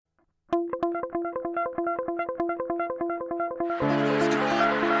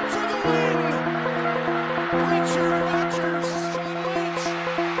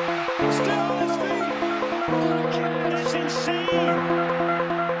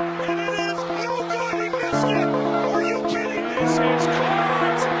Are you kidding me? This is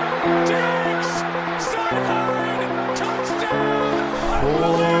caught. Diggs, sideline, touchdown.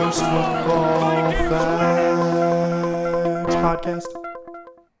 Forced Football Facts Podcast.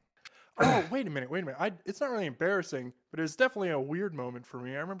 Oh, wait a minute. It's not really embarrassing, but it's definitely a weird moment for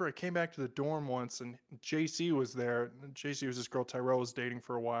me. I remember I came back to the dorm once, and JC was there. JC was this girl Tyrell was dating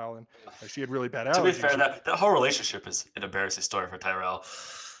for a while, and she had really bad allergies. To be fair, that whole relationship is an embarrassing story for Tyrell.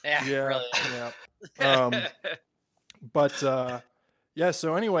 Yeah, really. Yeah. But yeah.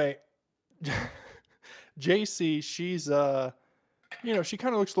 So anyway, JC, she's she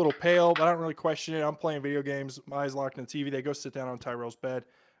kind of looks a little pale, but I don't really question it. I'm playing video games, my eyes locked on the TV. They go sit down on Tyrell's bed.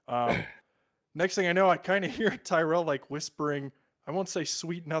 Next thing I know, I kind of hear Tyrell like whispering, I won't say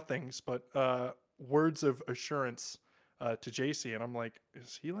sweet nothings, but words of assurance to JC. And I'm like,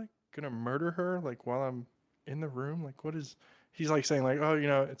 is he like going to murder her like while I'm in the room? Like, what is... He's like saying like, oh,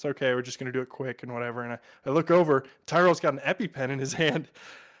 it's okay. We're just going to do it quick and whatever. And I look over, Tyrell's got an EpiPen in his hand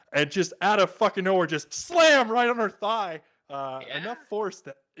and just out of fucking nowhere, just slam right on her thigh. Enough force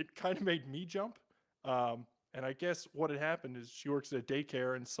that it kind of made me jump. And I guess what had happened is she works at a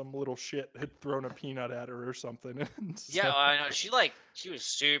daycare and some little shit had thrown a peanut at her or something. Yeah, well, I know. She was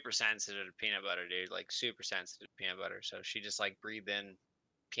super sensitive to peanut butter, dude. Like super sensitive to peanut butter. So she just like breathed in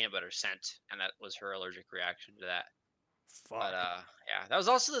peanut butter scent, and that was her allergic reaction to that. Fuck. But yeah, that was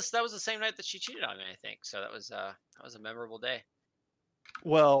also that was the same night that she cheated on me, I think. So that was a memorable day.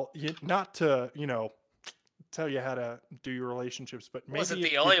 Well, not to tell you how to do your relationships, but maybe Wasn't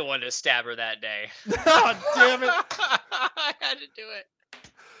the only one to stab her that day. God damn it! I had to do it.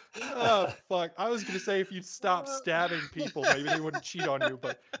 Oh fuck! I was gonna say if you'd stop stabbing people, maybe they wouldn't cheat on you,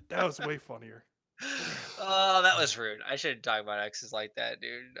 but that was way funnier. Oh, that was rude. I shouldn't talk about exes like that,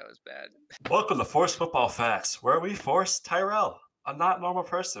 dude. That was bad. Welcome to Forced Football Facts, where we force Tyrell, a not normal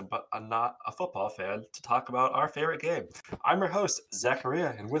person, but not a football fan, to talk about our favorite game. I'm your host,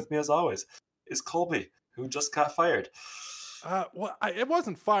 Zachariah, and with me as always is Colby, who just got fired. Well, it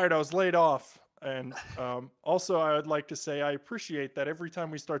wasn't fired. I was laid off. And also, I would like to say I appreciate that every time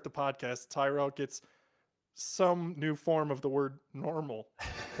we start the podcast, Tyrell gets some new form of the word normal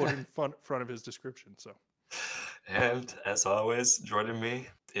put in front of his description. So, and as always, joining me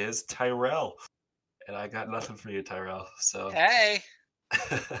is Tyrell, and I got nothing for you, Tyrell. So hey,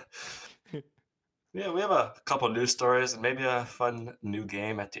 yeah, we have a couple news stories and maybe a fun new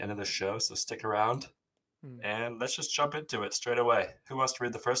game at the end of the show. So stick around, and let's just jump into it straight away. Who wants to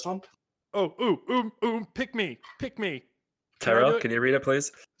read the first one? Oh, pick me. Tyrell, can you read it,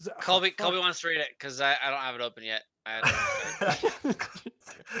 please? Colby wants to read it because I don't have it open yet.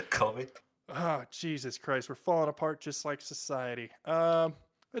 Colby. Oh, Jesus Christ. We're falling apart just like society.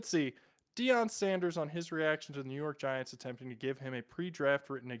 Let's see. Deion Sanders on his reaction to the New York Giants attempting to give him a pre-draft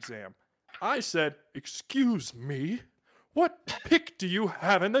written exam. I said, excuse me, what pick do you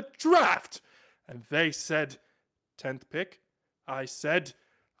have in the draft? And they said, 10th pick. I said,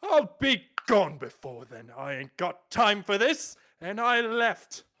 I'll be gone before then. I ain't got time for this. And I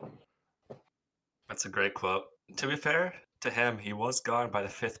left. That's a great quote. To be fair to him, he was gone by the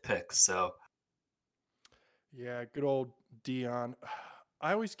 5th pick, so. Yeah, good old Deion.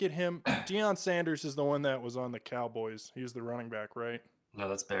 I always get him. Deion Sanders is the one that was on the Cowboys. He was the running back, right? No,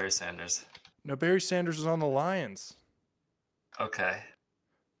 that's Barry Sanders. No, Barry Sanders was on the Lions. Okay.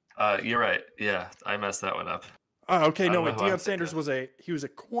 You're right. Yeah, I messed that one up. Oh, okay. No, wait. Deion Sanders was a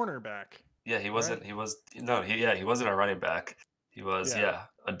cornerback. Yeah, he wasn't. Right? He wasn't a running back. He was a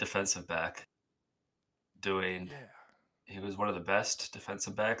defensive back. He was one of the best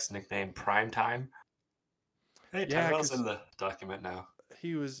defensive backs, nicknamed Primetime. Hey, Tyrell's in the document now.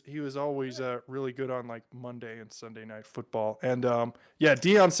 He was always really good on like Monday and Sunday Night Football. And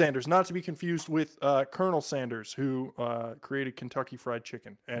Deion Sanders, not to be confused with Colonel Sanders, who created Kentucky Fried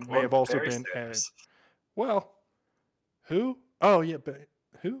Chicken and may have also been well, who? Oh yeah, but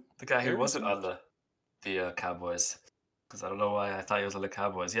who? The guy who wasn't on the Cowboys. Because I don't know why I thought he was on the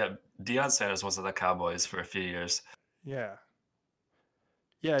Cowboys. Yeah, Deion Sanders was on the Cowboys for a few years. Yeah.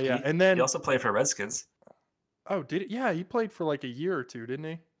 And then he also played for Redskins. Oh, did it? Yeah, he played for like a year or two, didn't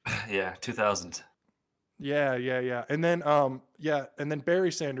he? Yeah, 2000. Yeah. And then and then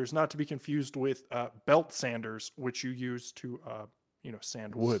Barry Sanders, not to be confused with Belt Sanders, which you use to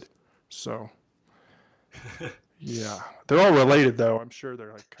sand wood. So yeah. They're all related though. I'm sure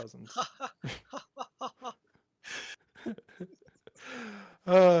they're like cousins.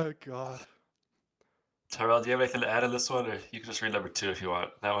 Oh God. Tyrell, do you have anything to add in this one, or you can just read number 2 if you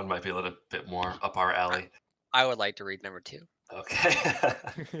want? That one might be a little bit more up our alley. I would like to read number 2. Okay.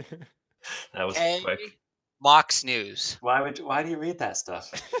 That was quick. Mox News. Why do you read that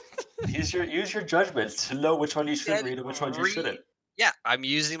stuff? use your judgment to know which one you should read and which one you shouldn't. Yeah, I'm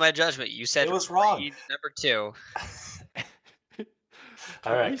using my judgment. You said it was wrong. Read number 2.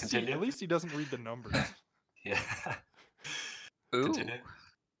 All right, continue. At least he doesn't read the numbers. Yeah. Ooh. Continue.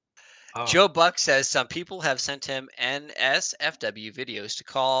 Oh. Joe Buck says some people have sent him NSFW videos to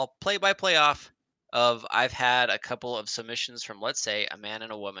call play-by-play off of I've had a couple of submissions from, let's say, a man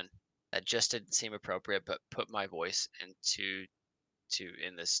and a woman that just didn't seem appropriate, but put my voice into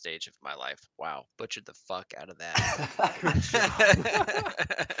in this stage of my life. Wow, butchered the fuck out of that.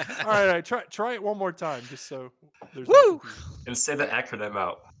 All right, try it one more time, just so there's no Woo! confusion. And say the acronym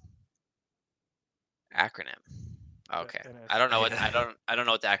out. Acronym. Okay. NS. I don't know what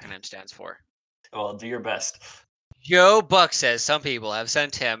the acronym stands for. Well, do your best. Joe Buck says some people have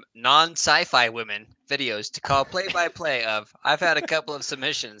sent him non-sci-fi women videos to call play-by-play of I've had a couple of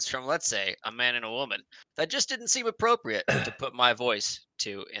submissions from, let's say, a man and a woman that just didn't seem appropriate to put my voice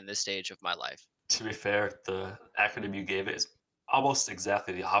to in this stage of my life. To be fair, the acronym you gave it is almost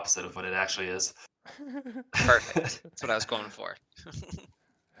exactly the opposite of what it actually is. Perfect. That's what I was going for.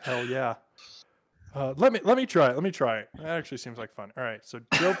 Hell yeah. Let me try it. That actually seems like fun. All right. So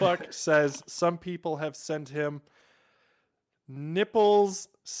Joe Buck says some people have sent him nipples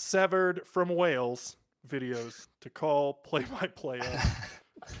severed from whales videos to call play-by-play of.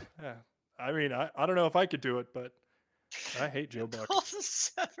 Yeah. I mean, I don't know if I could do it, but I hate Joe Buck.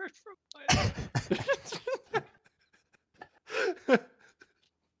 Severed from whales.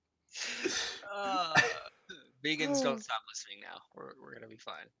 Vegans don't stop listening now. We're gonna be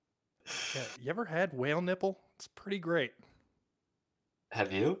fine. Yeah, you ever had whale nipple? It's pretty great.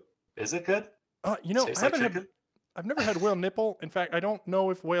 Have you? Is it good? I've never had whale nipple. In fact, I don't know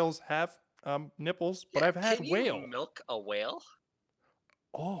if whales have nipples, but I've had whale. Can you milk a whale?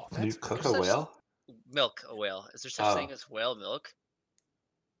 Oh, Can you that's cook a whale? Milk a whale. Is there such thing as whale milk?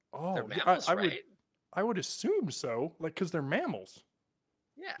 oh, They're yeah, mammals, I right? would assume so, like because they're mammals.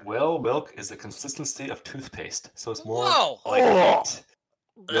 Yeah. Whale milk is the consistency of toothpaste, so it's more Whoa! like meat.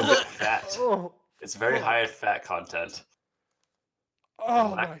 You'll get Ugh. fat. Oh, It's very fuck. high in fat content.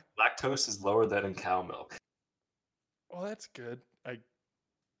 Oh, And my. lactose is lower than in cow milk. Well, that's good. I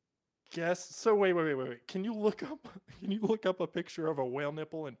guess. So wait. Can you look up a picture of a whale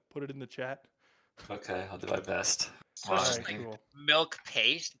nipple and put it in the chat? Okay, I'll do my best. So it's just Alright, like cool. milk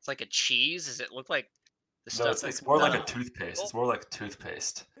paste. It's like a cheese. Does it look like the No, stuff? it's more like a Ugh. toothpaste. It's more like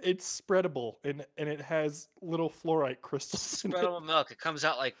toothpaste. It's spreadable and it has little fluorite crystals in it. Spreadable milk. It comes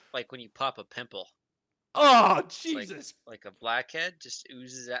out like when you pop a pimple. Oh, It's Jesus. like a blackhead just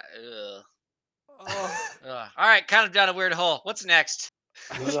oozes out. Ugh. Oh. Ugh. All right, kind of down a weird hole. What's next?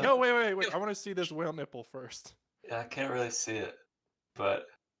 No, wait. I want to see this whale nipple first. Yeah, I can't really see it, but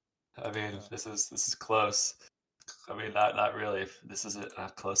I mean, this is close. I mean, not really. This isn't a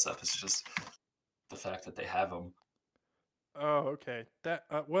close up. It's just the fact that they have them. Oh, okay. That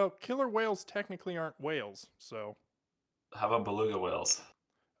well, killer whales technically aren't whales, so How about beluga whales?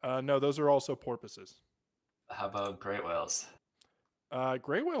 no, those are also porpoises. How about great whales?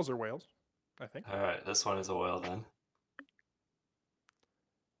 Gray whales are whales, I think. All right, this one is a whale then.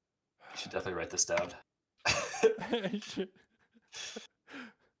 You should definitely write this down.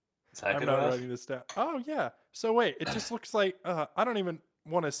 Is that I'm good not enough? writing this down. Oh yeah. So wait, it just looks like I don't even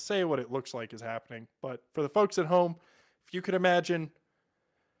want to say what it looks like is happening, but for the folks at home, if you could imagine.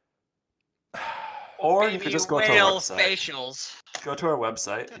 Or you could just go to our whale website. facials. Go to our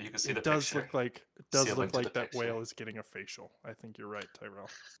website and you can see the It does picture. look like See a link to the that picture. whale is getting a facial. I think you're right, Tyrell.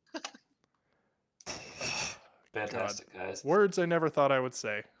 Fantastic, guys. Words I never thought I would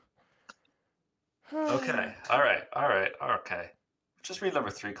say. Okay. All right. Okay. Just read number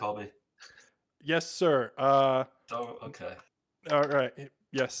 3, Colby. Yes, sir. Okay. All right.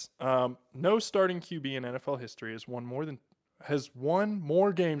 Yes. No starting QB in NFL history has won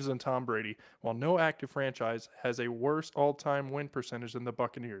more games than Tom Brady, while no active franchise has a worse all-time win percentage than the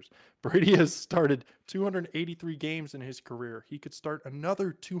Buccaneers. Brady has started 283 games in his career. He could start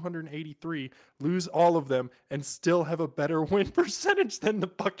another 283, lose all of them, and still have a better win percentage than the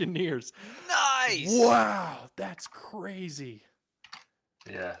Buccaneers. Nice. Wow, that's crazy.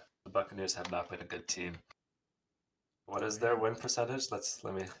 Yeah, the Buccaneers have not been a good team. What is their win percentage? Let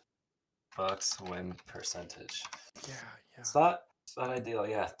me. Bucks win percentage. Yeah. It's not ideal.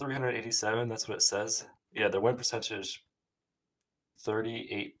 Yeah, 387. That's what it says. Yeah, their win percentage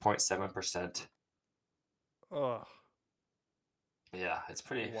 38.7%. Ugh. Yeah, it's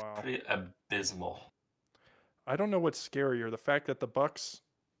pretty abysmal. I don't know what's scarier, the fact that the Bucks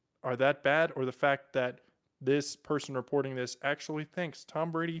are that bad or the fact that this person reporting this actually thinks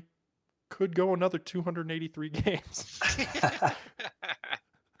Tom Brady could go another 283 games.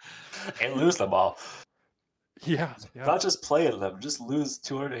 can't lose them all. Yeah. Not just play in them, just lose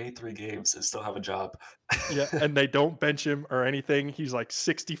 283 games and still have a job. Yeah, and they don't bench him or anything. He's like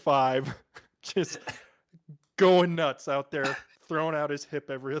 65, just going nuts out there, throwing out his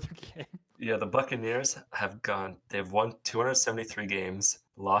hip every other game. Yeah, the Buccaneers they've won 273 games,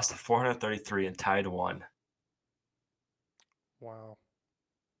 lost 433, and tied 1. Wow.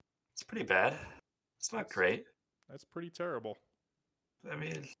 It's pretty bad. It's not great. That's pretty terrible. I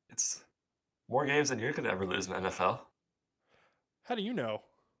mean, it's more games than you could ever lose in the NFL. How do you know?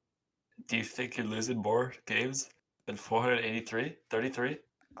 Do you think you're losing more games than 483? 33?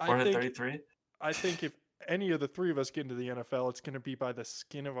 I 433? think if any of the three of us get into the NFL, it's going to be by the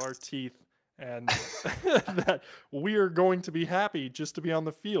skin of our teeth, and that we are going to be happy just to be on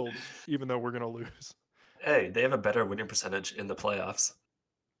the field, even though we're going to lose. Hey, they have a better winning percentage in the playoffs.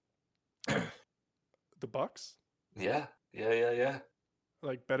 The Bucks? Yeah.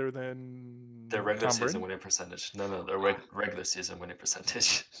 Like better than Their regular Tom season Brady? winning percentage. No, their regular season winning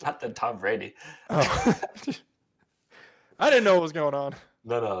percentage. Not than Tom Brady. Oh. I didn't know what was going on.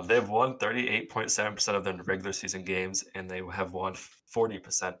 No, they've won 38.7% of their regular season games, and they have won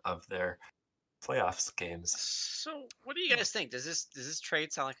 40% of their playoffs games. So, what do you guys think? Does this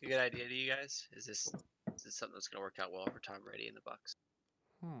trade sound like a good idea to you guys? Is this something that's going to work out well for Tom Brady and the Bucks,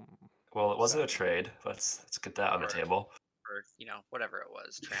 Well, it wasn't a trade. Let's get that on the table. or whatever it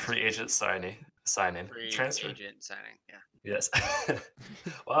was? Free agent signing, Free transfer. agent signing. Yeah, Yes.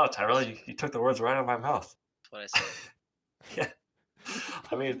 Wow, Tyrell, you took the words right out of my mouth. that's what I said. Yeah.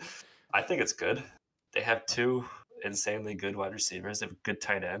 I mean, I think it's good. They have 2 insanely good wide receivers. They have a good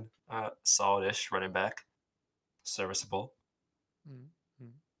tight end, solid-ish running back, serviceable.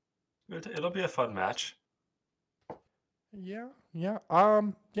 It'll be a fun match. Yeah.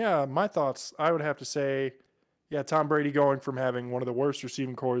 My thoughts. I would have to say, Tom Brady going from having one of the worst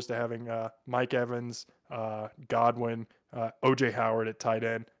receiving cores to having Mike Evans, Godwin, OJ Howard at tight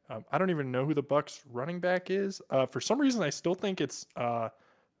end. I don't even know who the Bucks running back is. For some reason, I still think it's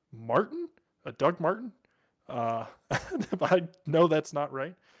Martin, Doug Martin. But I know that's not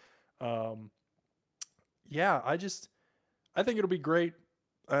right. I think it'll be great.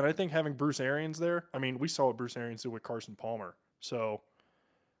 And I think having Bruce Arians there, I mean, we saw what Bruce Arians did with Carson Palmer. So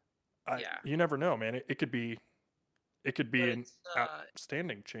you never know, man. It could be an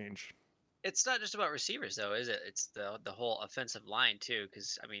outstanding change. It's not just about receivers, though, is it? It's the whole offensive line too.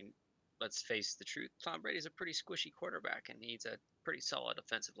 Because I mean, let's face the truth: Tom Brady's a pretty squishy quarterback and needs a pretty solid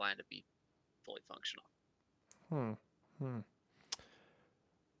offensive line to be fully functional.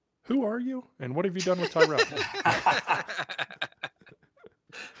 Who are you, and what have you done with Tyrell?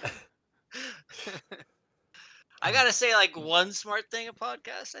 I gotta say, like, one smart thing a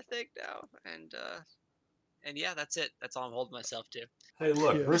podcast, I think now, and yeah, that's it. That's all I'm holding myself to. Hey,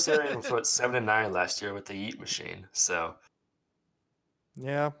 look, Bruce Arians went 7-9 last year with the Yeet Machine. So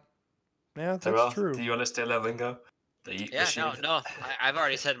yeah, that's Tyrell, true. do you understand that lingo? The Yeet Machine. No. I've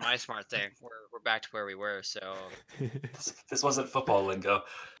already said my smart thing. We're back to where we were. So This wasn't football lingo.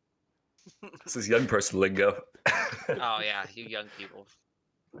 This is young person lingo. oh yeah, you young people.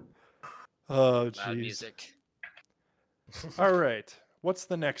 Oh, Loud jeez. music. All right. What's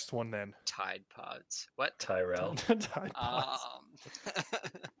the next one then? Tide Pods. What? Tyrell. Tide Pods.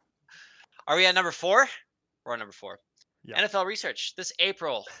 Are we at number 4? We're on number 4. Yeah. NFL research this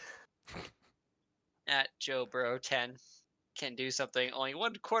April at Joe Burrow 10 can do something only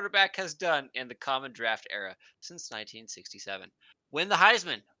one quarterback has done in the common draft era since 1967. Win the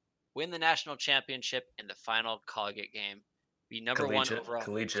Heisman, win the national championship in the final Colgate game, be number 1 overall.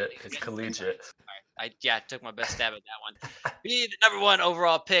 Collegiate. It's collegiate. I took my best stab at that one. Be the number 1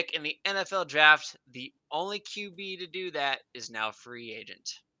 overall pick in the NFL draft. The only QB to do that is now free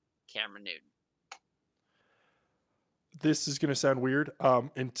agent, Cameron Newton. This is going to sound weird.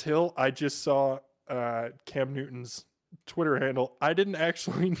 Until I just saw Cam Newton's Twitter handle, I didn't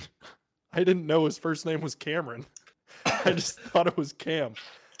know his first name was Cameron. I just thought it was Cam.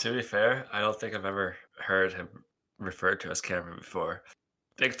 To be fair, I don't think I've ever heard him referred to as Cameron before.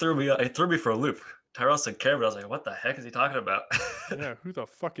 It threw me for a loop. Tyrell said Cameron. I was like, what the heck is he talking about? Yeah, who the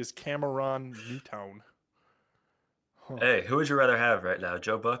fuck is Cameron Newtown? Huh. Hey, who would you rather have right now,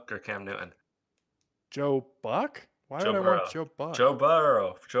 Joe Buck or Cam Newton? Joe Buck? Why Joe would I Burrow. want Joe Buck? Joe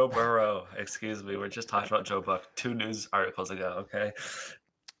Burrow. Excuse me. We're just talking about Joe Buck 2 news articles ago, okay?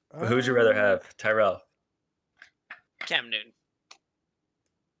 But who would you rather have? Tyrell. Cam Newton.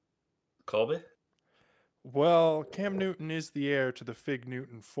 Colby? Well, Cam Newton is the heir to the Fig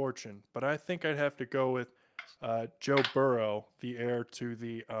Newton fortune, but I think I'd have to go with Joe Burrow, the heir to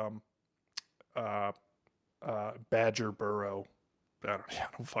the Badger Burrow I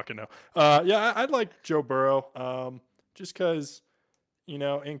don't fucking know. I'd like Joe Burrow. Just because,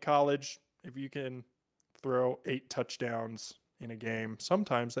 in college, if you can throw 8 touchdowns in a game,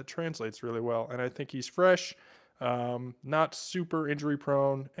 sometimes that translates really well. And I think he's fresh, not super injury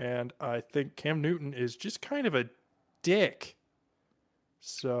prone, and I think Cam Newton is just kind of a dick.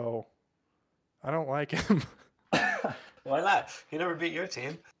 So I don't like him. Why not? He never beat your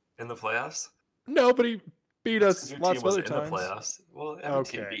team in the playoffs. No, but he beat us Your lots team of other was in times. the playoffs. Well, every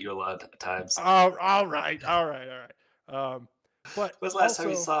team Okay. beat you a lot of times. All right. But When was the last time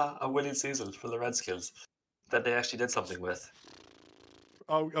you saw a winning season for the Redskins that they actually did something with?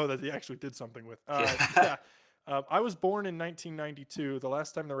 Oh, that they actually did something with. Yeah. I was born in 1992. The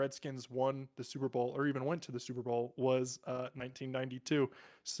last time the Redskins won the Super Bowl or even went to the Super Bowl was 1992.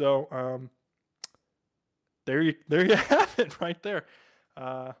 So there you have it right there.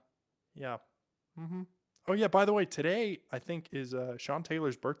 Yeah. Mm-hmm. Oh yeah. By the way, today I think is Sean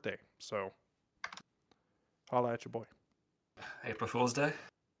Taylor's birthday. So holla at your boy. April Fool's Day?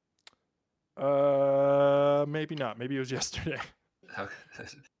 Maybe not. Maybe it was yesterday.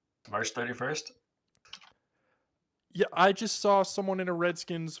 March 31st? Yeah, I just saw someone in a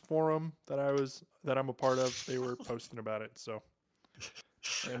Redskins forum that I'm a part of. They were posting about it. So,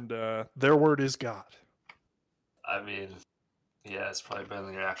 and their word is God. I mean, yeah, it's probably better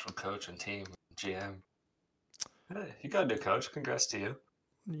than your actual coach and team, GM. Hey, you got a new coach. Congrats to you.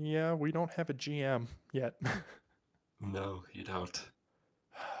 Yeah, we don't have a GM yet. No, you don't.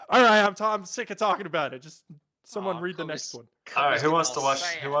 All right, I'm sick of talking about it. Just someone read the next one. All right, who wants to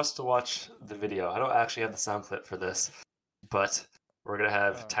watch the video? I don't actually have the sound clip for this, but we're gonna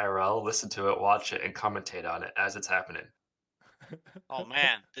have Tyrell listen to it, watch it, and commentate on it as it's happening. Oh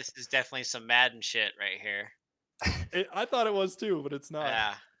man, this is definitely some Madden shit right here. I thought it was too, but it's not.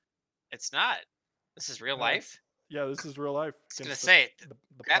 Yeah, it's not. This is real life. Yeah, this is real life. I was gonna say the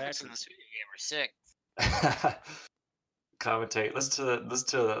graphics Packers. in this video game are sick. Commentate. Listen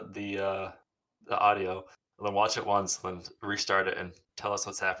to the audio, and then watch it once, then restart it, and tell us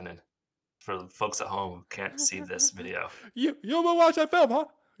what's happening. For the folks at home who can't see this video. You might watch that film, huh?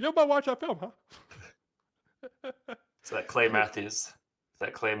 You might watch that film, huh? So that Clay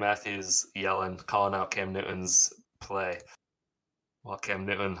Matthews yelling, calling out Cam Newton's play. While Cam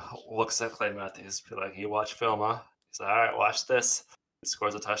Newton looks at Clay Matthews, be like, "You watch film, huh?" He's like, "All right, watch this." He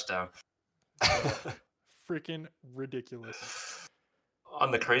scores a touchdown. Freaking ridiculous. On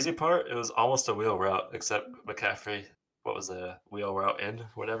the crazy part, it was almost a wheel route, except McCaffrey. What was the wheel route in?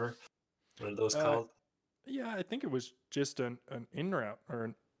 Whatever. What are those called? Yeah, I think it was just an in route or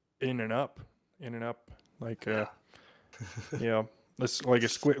an in and up, like yeah, it's like a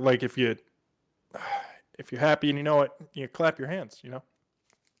squid. Like if you're happy and you know it, you clap your hands.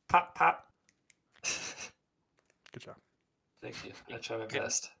 Pop, pop. Good job. Thank you. I tried my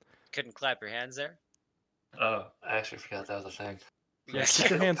best. Couldn't clap your hands there. Oh, I actually forgot that was a thing. Yeah, keep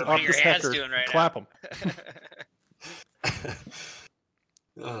your hands What off are this your hands hecker. doing right Clap them.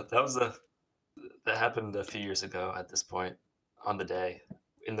 That happened a few years ago at this point on the day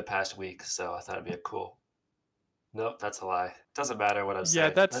in the past week, so I thought it'd be a cool. Nope, that's a lie. Doesn't matter what I'm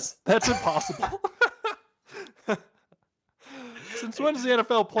saying. Yeah, that's impossible. Since when does the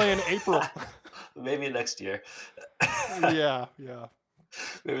NFL play in April? Maybe next year. Yeah.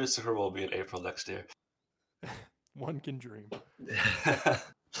 Maybe the Super Bowl will be in April next year. One can dream.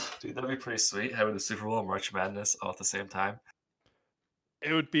 Dude, that'd be pretty sweet having the Super Bowl and March Madness all at the same time.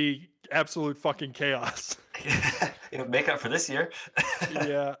 It would be absolute fucking chaos. Make up for this year.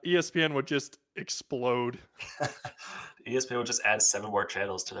 Yeah, ESPN would just explode. ESPN would just add 7 more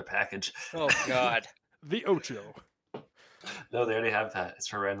channels to their package. Oh God. The Ocho. No, they already have that. It's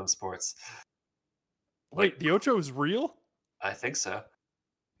for random sports. Wait, the Ocho is real? I think so.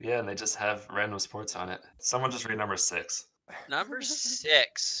 Yeah, and they just have random sports on it. Someone just read number 6. Number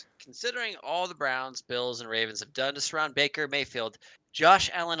 6. Considering all the Browns, Bills, and Ravens have done to surround Baker Mayfield, Josh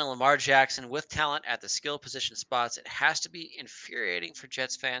Allen, and Lamar Jackson with talent at the skill position spots, it has to be infuriating for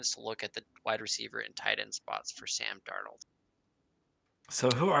Jets fans to look at the wide receiver and tight end spots for Sam Darnold. So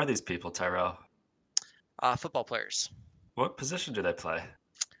who are these people, Tyrell? Football players. What position do they play?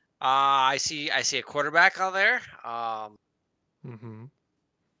 I see a quarterback on there. Mm-hmm.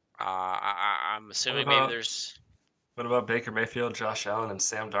 I'm assuming maybe there's. What about Baker Mayfield, Josh Allen, and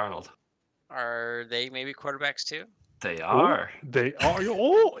Sam Darnold? Are they maybe quarterbacks too? They are. They are.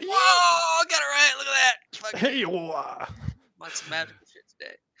 Oh, yeah. Whoa! Got it right. Look at that. Hey, Want some magical shit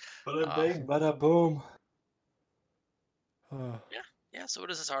today. Bada bing, bada boom. Yeah. So what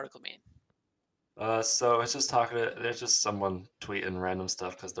does this article mean? So it's just there's just someone tweeting random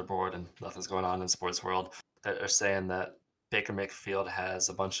stuff because they're bored and nothing's going on in the sports world that are saying that Baker Mayfield has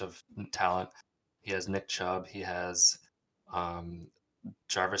a bunch of talent. He has Nick Chubb. He has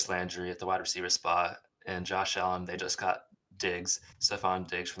Jarvis Landry at the wide receiver spot, and Josh Allen. They just got Stephon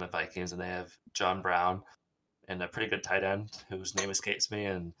Diggs from the Vikings, and they have John Brown and a pretty good tight end whose name escapes me.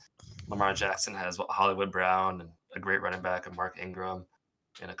 And Lamar Jackson has Hollywood Brown and a great running back and Mark Ingram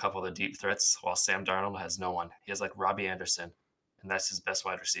and a couple of the deep threats, while Sam Darnold has no one. He has like Robbie Anderson, and that's his best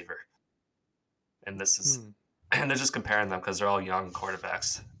wide receiver. And this is, and they're just comparing them because they're all young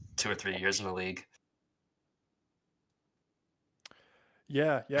quarterbacks, 2 or 3 years in the league.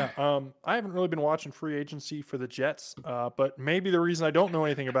 Yeah. I haven't really been watching free agency for the Jets, but maybe the reason I don't know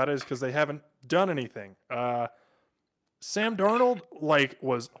anything about it is because they haven't done anything. Sam Darnold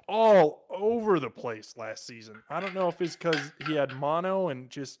was all over the place last season. I don't know if it's because he had mono and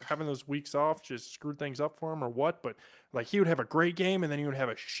just having those weeks off just screwed things up for him or what, but he would have a great game and then he would have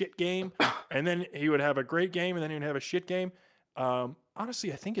a shit game, and then he would have a great game and then he would have a shit game.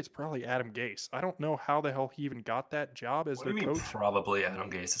 Honestly, I think it's probably Adam Gase. I don't know how the hell he even got that job as their coach. Probably Adam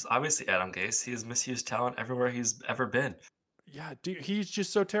Gase. It's obviously Adam Gase. He has misused talent everywhere he's ever been. Yeah, dude, he's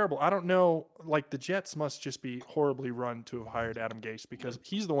just so terrible. I don't know. The Jets must just be horribly run to have hired Adam Gase, because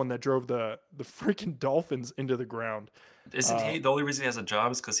he's the one that drove the freaking Dolphins into the ground. Isn't he the only reason he has a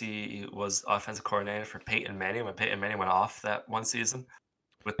job is because he was offensive coordinator for Peyton Manning when Peyton Manning went off that one season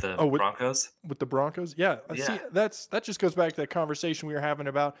with the Broncos? With the Broncos? Yeah. See, that just goes back to that conversation we were having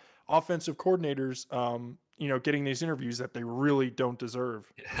about offensive coordinators, getting these interviews that they really don't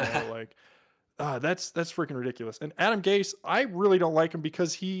deserve. Yeah. That's freaking ridiculous. And Adam Gase, I really don't like him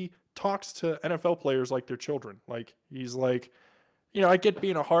because he talks to NFL players like they're children. He's I get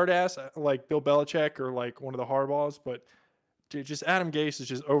being a hard ass like Bill Belichick or one of the Harbaughs, but dude, just Adam Gase is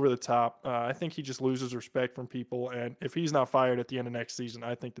just over the top. I think he just loses respect from people. And if he's not fired at the end of next season,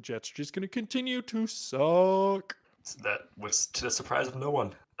 I think the Jets are just going to continue to suck. So that was to the surprise of no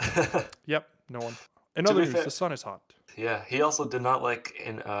one. Yep, no one. In other news, the sun is hot. Yeah, he also did not like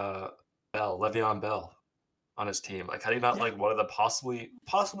Le'Veon Bell on his team. How do you not like one of the possibly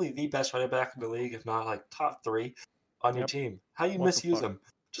the best running back in the league, if not top 3 on your team? How do you misuse him?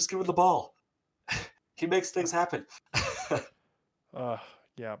 Just give him the ball. He makes things happen.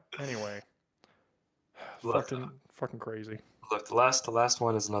 Yeah. Anyway, fucking crazy. Look, the last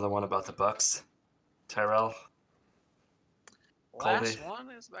one is another one about the Bucks. Tyrell. Last one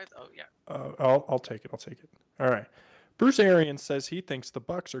is about. Oh yeah. I'll take it. All right. Bruce Arians says he thinks the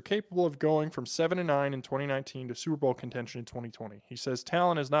Bucks are capable of going from 7-9 in 2019 to Super Bowl contention in 2020. He says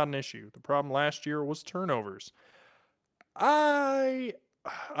talent is not an issue. The problem last year was turnovers. I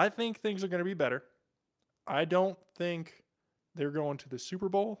think things are going to be better. I don't think they're going to the Super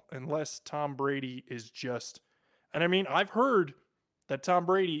Bowl unless Tom Brady is just... And I mean, I've heard that Tom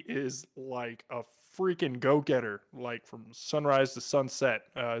Brady is like a freaking go-getter, from sunrise to sunset,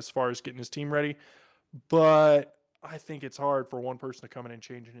 as far as getting his team ready. But I think it's hard for one person to come in and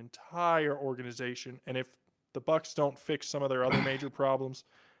change an entire organization. And if the Bucks don't fix some of their other major problems,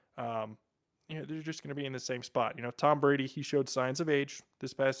 they're just going to be in the same spot. Tom Brady, he showed signs of age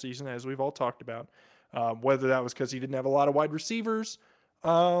this past season, as we've all talked about. Whether that was because he didn't have a lot of wide receivers,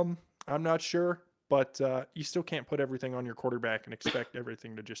 I'm not sure. But you still can't put everything on your quarterback and expect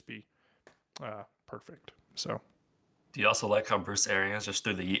everything to just be perfect. So, do you also like how Bruce Arians just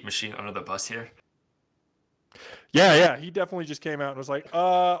threw the yeet machine under the bus here? Yeah, he definitely just came out and was like,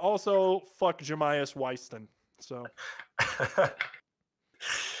 also fuck Jamias Winston. So,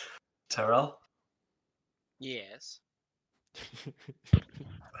 Tyrell? Yes.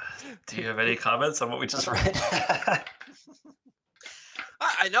 Do you have any comments on what we just read?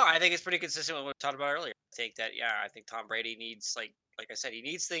 I know. I think it's pretty consistent with what we talked about earlier. I think Tom Brady needs, like I said, he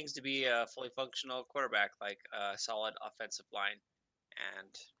needs things to be a fully functional quarterback, like a solid offensive line.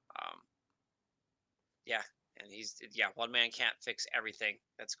 And, and one man can't fix everything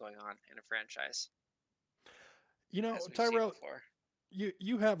that's going on in a franchise. Tyrell,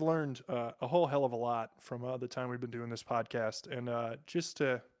 you have learned a whole hell of a lot from the time we've been doing this podcast. And just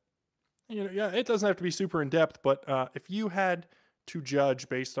to, it doesn't have to be super in depth, but if you had to judge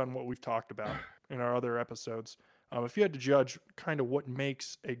based on what we've talked about in our other episodes, if you had to judge kind of what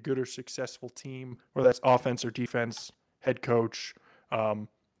makes a good or successful team, whether that's offense or defense, head coach,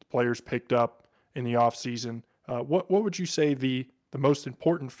 players picked up in the offseason, what would you say the most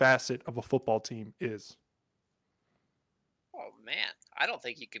important facet of a football team is? Oh, man. I don't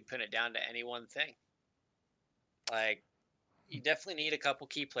think you can pin it down to any one thing. You definitely need a couple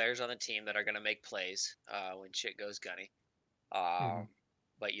key players on the team that are going to make plays when shit goes gunny.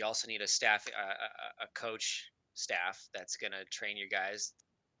 But you also need a staff, a coach staff that's going to train your guys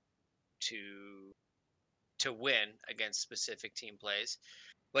to to win against specific team plays.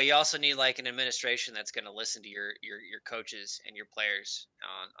 But you also need like an administration that's going to listen to your coaches and your players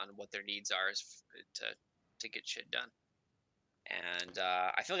on what their needs are to get shit done. And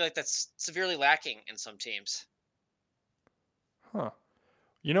I feel like that's severely lacking in some teams. Huh.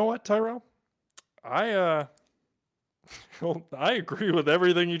 You know what, Tyrell? I I agree with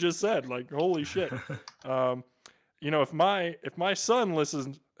everything you just said. Like, holy shit. If my son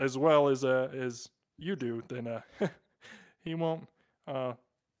listens as well as you do, then he won't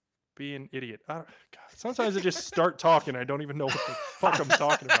be an idiot. God, sometimes I just start talking. I don't even know what the fuck I'm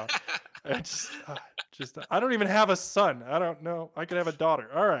talking about. I don't even have a son. I don't know. I could have a daughter.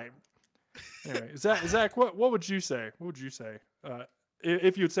 All right. Anyway, Zach, what would you say? What would you say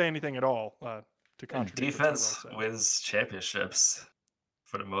if you'd say anything at all to contribute? Defense wins championships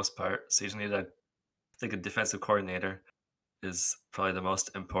for the most part. So you need I think a defensive coordinator is probably the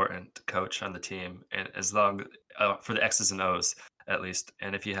most important coach on the team, and as long for the X's and O's at least.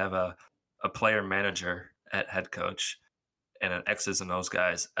 And if you have a player manager at head coach and an X's and O's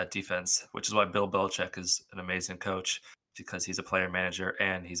guys at defense, which is why Bill Belichick is an amazing coach, because he's a player manager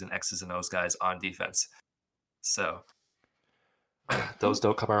and he's an X's and O's guys on defense. So those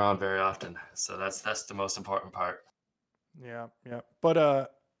don't come around very often. So that's the most important part. Yeah. But I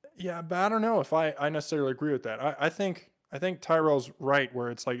don't know if I necessarily agree with that. I think Tyrell's right where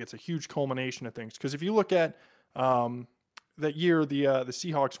it's like it's a huge culmination of things. Because if you look at that year, the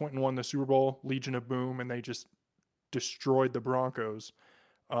Seahawks went and won the Super Bowl, Legion of Boom, and they just destroyed the Broncos.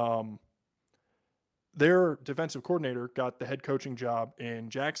 Their defensive coordinator got the head coaching job in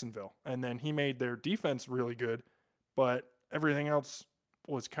Jacksonville, and then he made their defense really good, but everything else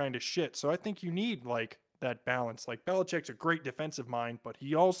was kind of shit. So I think you need like that balance. Like Belichick's a great defensive mind, but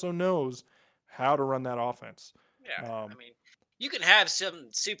he also knows how to run that offense. Yeah, I mean, you can have some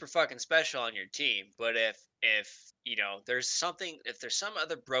super fucking special on your team, but if there's something, if there's some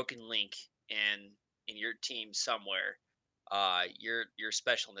other broken link in your team somewhere, your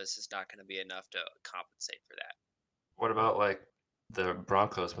specialness is not going to be enough to compensate for that. What about like the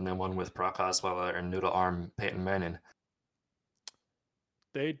Broncos when they won with Brock Osweiler and Noodle Arm Peyton Manning?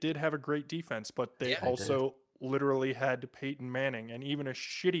 They did have a great defense, but they also literally had Peyton Manning, and even a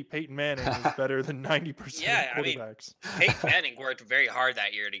shitty Peyton Manning is better than 90% of quarterbacks. I mean, Peyton Manning worked very hard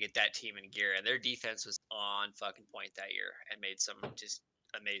that year to get that team in gear, and their defense was on fucking point that year and made some just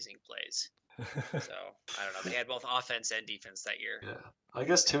amazing plays. So I don't know. They had both offense and defense that year. Yeah, I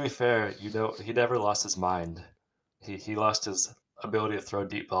guess to be fair, he never lost his mind. He lost his ability to throw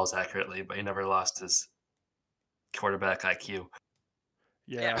deep balls accurately, but he never lost his quarterback IQ.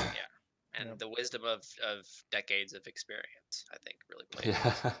 Yeah. And the wisdom of decades of experience, I think, really played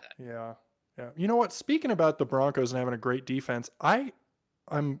into that. Yeah. You know what? Speaking about the Broncos and having a great defense,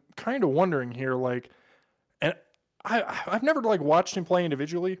 I'm kind of wondering here, like, and I've never like watched him play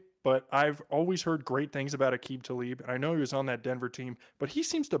individually, but I've always heard great things about Aqib Talib, and I know he was on that Denver team, but he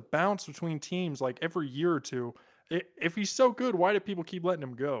seems to bounce between teams like every year or two. If he's so good, why do people keep letting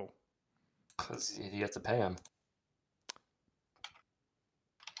him go? Because you have to pay him.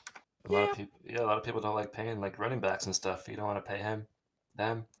 A lot of people don't like paying like running backs and stuff. You don't want to pay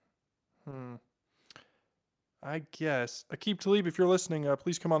them. I guess. Aqib Talib, if you're listening,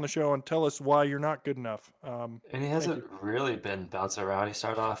 please come on the show and tell us why you're not good enough. And he hasn't really been bouncing around. He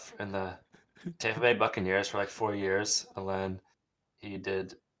started off in the Tampa Bay Buccaneers for like 4 years, and then he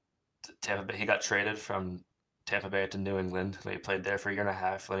did Tampa Bay. He got traded from Tampa Bay to New England. He played there for a year and a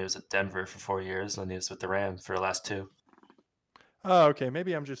half. Then he was at Denver for 4 years, and then he was with the Rams for the last 2. Oh, okay.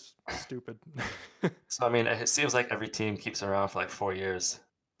 Maybe I'm just stupid. So, I mean, it seems like every team keeps him around for like 4 years,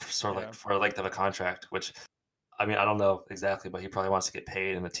 sort of like for a length of a contract, which, I mean, I don't know exactly, but he probably wants to get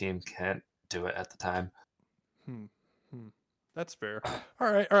paid, and the team can't do it at the time. That's fair.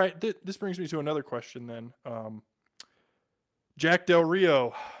 All right. This brings me to another question then. Jack Del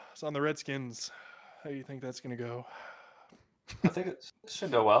Rio is on the Redskins. How do you think that's going to go? I think it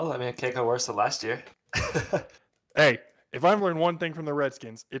should go well. I mean, it can't go worse than last year. Hey, if I've learned one thing from the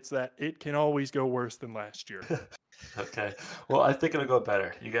Redskins, it's that it can always go worse than last year. Okay. Well, I think it'll go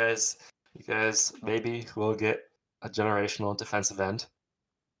better. You guys maybe will get a generational defensive end.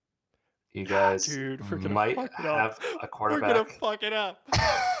 You guys might have a quarterback. We're going to fuck it up.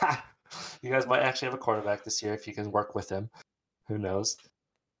 You guys might actually have a quarterback this year if you can work with him. Who knows?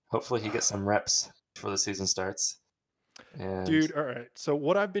 Hopefully he gets some reps before the season starts. And... Dude, all right. So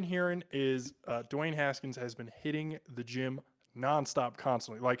what I've been hearing is Dwayne Haskins has been hitting the gym nonstop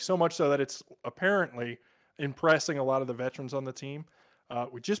constantly, like so much so that it's apparently impressing a lot of the veterans on the team.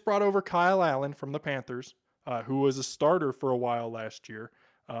 We just brought over Kyle Allen from the Panthers, who was a starter for a while last year.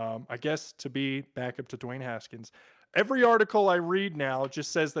 I guess to be backup to Dwayne Haskins. Every article I read now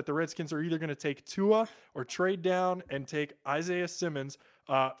just says that the Redskins are either going to take Tua or trade down and take Isaiah Simmons.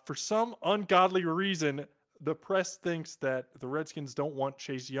 For some ungodly reason, the press thinks that the Redskins don't want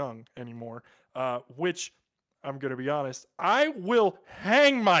Chase Young anymore, which I'm going to be honest, I will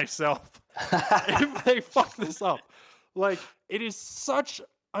hang myself if they fuck this up. Like, it is such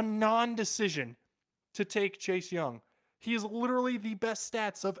a non-decision to take Chase Young. He is literally the best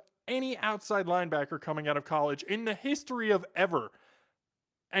stats of any outside linebacker coming out of college in the history of ever.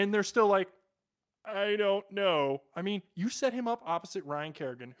 And they're still like, I don't know. I mean, you set him up opposite Ryan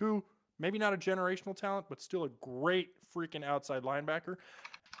Kerrigan, who maybe not a generational talent, but still a great freaking outside linebacker.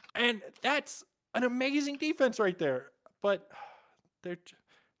 And that's an amazing defense right there. But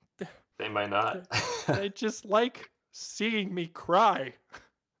they might not. They just like seeing me cry.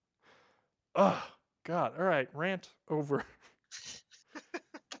 Oh, God. All right. Rant over.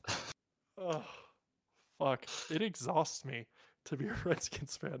 Oh, fuck. It exhausts me to be a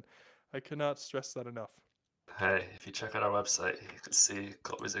Redskins fan. I cannot stress that enough. Hey, if you check out our website, you can see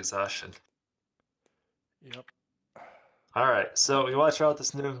Colby's exhaustion. Yep. All right, so you want to try out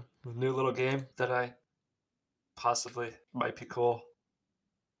this new little game that I possibly might be cool?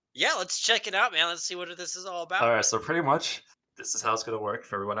 Yeah, let's check it out, man. Let's see what this is all about. All right, so pretty much this is how it's going to work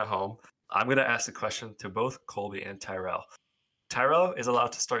for everyone at home. I'm going to ask a question to both Colby and Tyrell. Tyrell is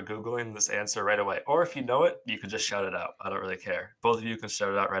allowed to start Googling this answer right away. Or if you know it, you can just shout it out. I don't really care. Both of you can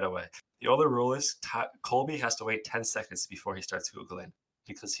shout it out right away. The only rule is Colby has to wait 10 seconds before he starts Googling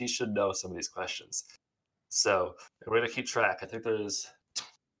because he should know some of these questions. So we're going to keep track. I think there's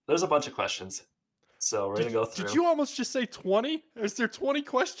a bunch of questions. So we're going to go through. Did you almost just say 20? Is there 20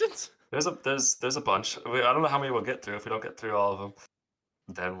 questions? There's a bunch. I don't know how many we'll get through. If we don't get through all of them,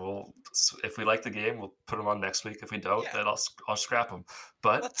 then if we like the game, we'll put them on next week. If we don't, then I'll scrap them.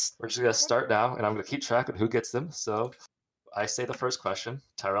 But we're just going to start now, and I'm going to keep track of who gets them. So I say the first question.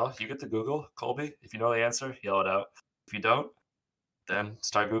 Tyrell, you get to Google. Colby, if you know the answer, yell it out. If you don't, then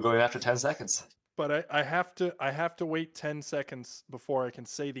start Googling after 10 seconds. But I have to wait 10 seconds before I can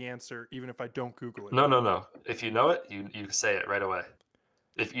say the answer, even if I don't Google it. No. If you know it, you say it right away.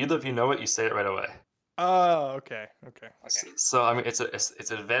 If either of you know it, you say it right away. Oh, okay. So I mean, it's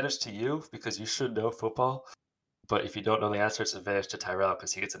an advantage to you because you should know football. But if you don't know the answer, it's an advantage to Tyrell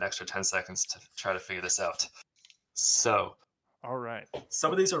because he gets an extra 10 seconds to try to figure this out. So, all right.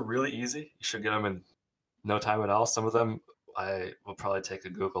 Some of these are really easy. You should get them in no time at all. Some of them I will probably take a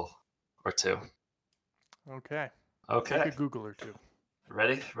Google or two. Okay. Take a Google or two.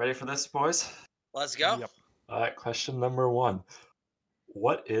 Ready for this, boys? Let's go. Yep. All right. Question number 1.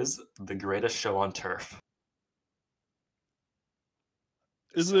 What is the greatest show on turf?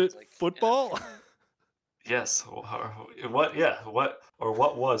 Is it football? Yes. What? Yeah. What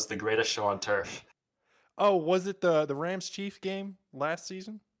was the greatest show on turf? Oh, was it the Rams-Chiefs game last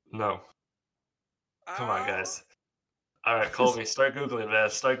season? No. Come on, guys. All right, Colby, start Googling, man.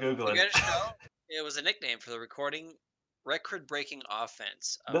 Start Googling. The greatest show? It was a nickname for the record-breaking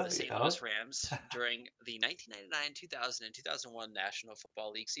offense of the St. Louis Rams during the 1999, 2000, and 2001 National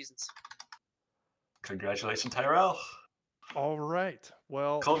Football League seasons. Congratulations, Tyrell. All right.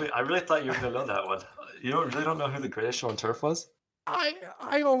 Well, Colby, I really thought you were going to know that one. You really don't know who the greatest show on turf was?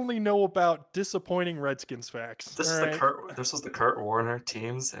 I only know about disappointing Redskins facts. This was the Kurt Warner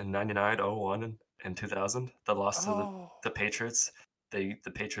teams in 99, 01, and 2000 that lost to the Patriots. The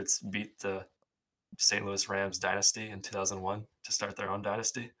Patriots beat the St. Louis Rams dynasty in 2001 to start their own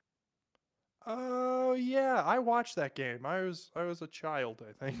dynasty. Oh yeah, I watched that game. I was a child,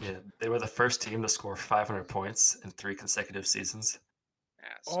 I think. Yeah, they were the first team to score 500 points in 3 consecutive seasons.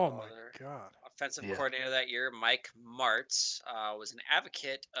 Yeah, oh my God. Offensive coordinator that year, Mike Martz, was an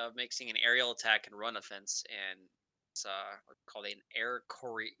advocate of mixing an aerial attack and run offense, and it's what's called an Air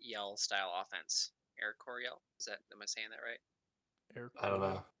Coryell style offense. Air Coryell? Am I saying that right? Air I don't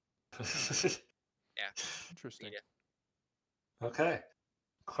know. Yeah. Interesting. Yeah. Okay.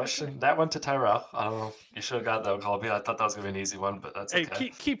 Question that one to Tyrell. I don't know. You should have got that one, Colby. I thought that was gonna be an easy one, but that's okay.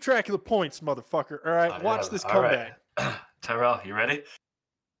 Hey, keep track of the points, motherfucker. All right, watch this comeback. Right. Tyrell, you ready?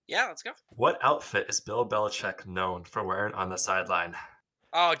 Yeah, let's go. What outfit is Bill Belichick known for wearing on the sideline?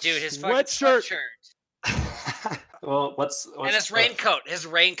 Oh, dude, his fucking sweatshirt. Well, what's and his raincoat. His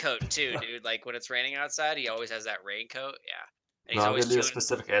raincoat too, dude. Like when it's raining outside, he always has that raincoat. Yeah. And I'm gonna need a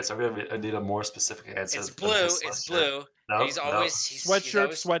specific answer. I need a more specific answer. It's blue. It's blue. No, he's always sweatshirt,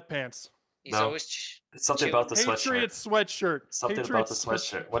 sweatpants. He's always. It's something about the sweatshirt. Patriots sweatshirt. Something about the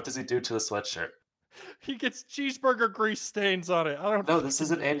sweatshirt. What does he do to the sweatshirt? He gets cheeseburger grease stains on it. I don't know. No, this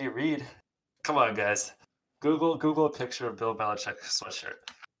isn't Andy Reid. Come on, guys. Google a picture of Bill Belichick's sweatshirt.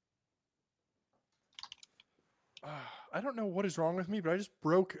 I don't know what is wrong with me, but I just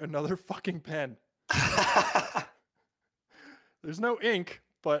broke another fucking pen. There's no ink,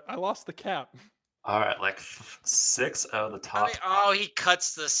 but I lost the cap. All right, like 6 out of the top. He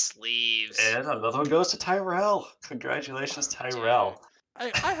cuts the sleeves. And another one goes to Tyrell. Congratulations, Tyrell.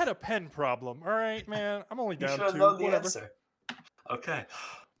 I had a pen problem. All right, man. I'm only You down should have 2. known the Whatever. answer. Okay.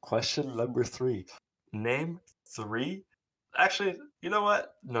 Question number 3. Name 3. Actually, you know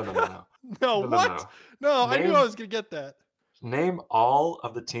what? No. No, what? No, I knew I was going to get that. Name all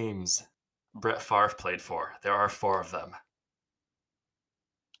of the teams Brett Favre played for. There are 4 of them.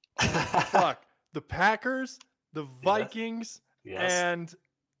 Fuck. The Packers, the Vikings, Yes. and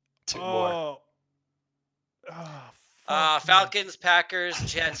 2 more. Falcons, Packers,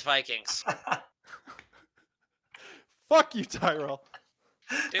 Jets, Vikings. Fuck you, Tyrell.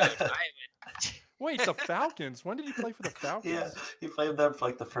 Dude, Wait, the Falcons? When did he play for the Falcons? Yeah, he played them for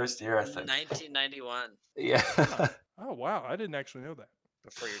like the first year, I think. 1991. Yeah. Oh, wow. I didn't actually know that.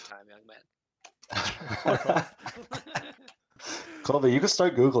 Before your time, young man. Fuck off. Colby, you can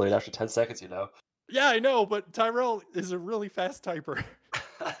start Googling after 10 seconds, you know. Yeah, I know, but Tyrell is a really fast typer.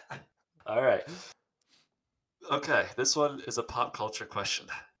 All right. Okay, this one is a pop culture question.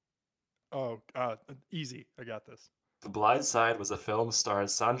 Oh, easy. I got this. The Blind Side was a film starring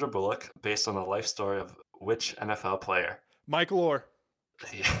Sandra Bullock based on the life story of which NFL player? Michael Orr.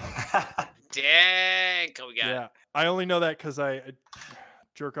 Dang, we got Yeah, I only know that because I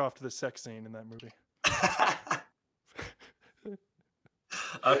jerk off to the sex scene in that movie.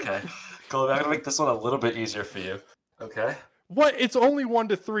 Okay, Colby, I'm gonna make this one a little bit easier for you. Okay. What? It's only 1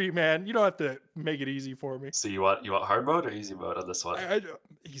 to 3, man. You don't have to make it easy for me. So you want hard mode or easy mode on this one?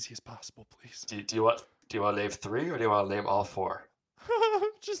 Easy as possible, please. Do you want to name 3 or do you want to name all 4?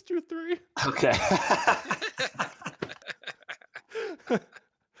 Just do 3. Okay.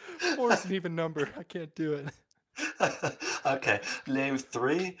 4 is an even number. I can't do it. Okay, name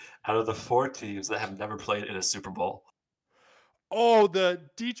 3 out of the 4 teams that have never played in a Super Bowl. Oh, the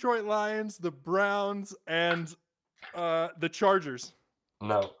Detroit Lions, the Browns, and the Chargers.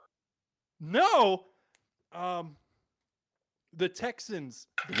 No. No. The Texans.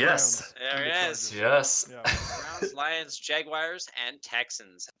 The Yes. Browns, There and the it is. Chargers. Yes. Yeah. Browns, Lions, Jaguars, and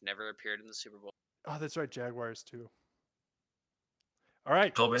Texans have never appeared in the Super Bowl. Oh, that's right. Jaguars too. All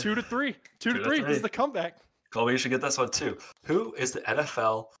right. Colby. 2 to 3. 2 to 2 to 3. This is 3. the comeback. Colby, you should get this one too. Who is the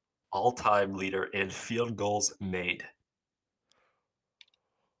NFL all-time leader in field goals made?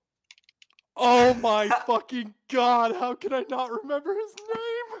 Oh my fucking God. How can I not remember his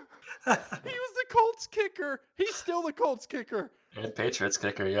name? He was the Colts kicker. He's still the Colts kicker. And Patriots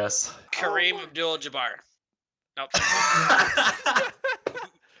kicker, yes. Kareem my- Abdul-Jabbar. Nope.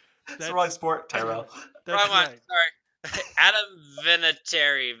 It's the wrong sport, Tyrell. That's Wrong one. right. Sorry. Adam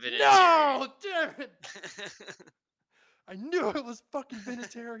Vinatieri. No, damn it. I knew it was fucking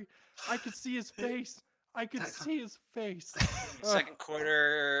Vinatieri. I could see his face. Second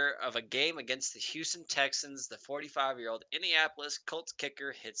quarter of a game against the Houston Texans, the 45-year-old Indianapolis Colts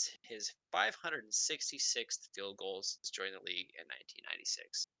kicker hits his 566th field goal since joining the league in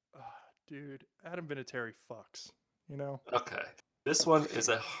 1996. Dude, Adam Vinatieri fucks. You know? Okay. This one is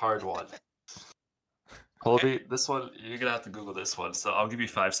a hard one. Colby, this one, you're going to have to Google this one. So I'll give you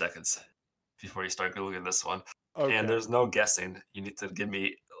 5 seconds before you start Googling this one. Okay. And there's no guessing. You need to give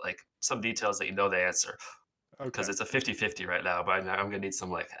me like some details that you know the answer. Because it's a 50-50 right now, but I'm going to need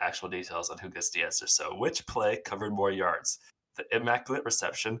some like actual details on who gets the answer. So which play covered more yards? The Immaculate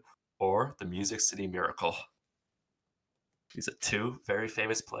Reception or the Music City Miracle? These are 2 very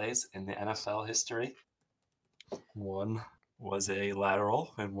famous plays in the NFL history. One was a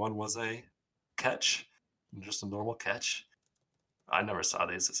lateral and one was a catch, just a normal catch. I never saw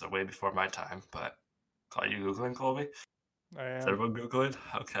these. It's way before my time, but are you Googling, Colby? I Is am. everyone Googling?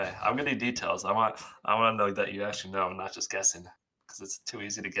 Okay. I'm gonna need details. I want to know that you actually know, not just guessing, because it's too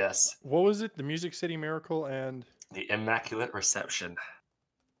easy to guess. What was it? The Music City Miracle and The Immaculate Reception.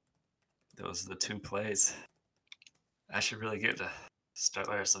 Those are the 2 plays. I should really get to start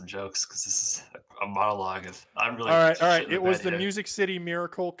learning some jokes because this is a monologue. And I'm really all right. shitting the It was bed the here. Music City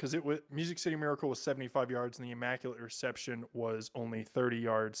Miracle because it was Music City Miracle was 75 yards and the Immaculate Reception was only 30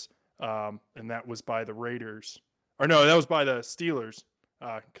 yards. And that was by the Raiders. Or no, that was by the Steelers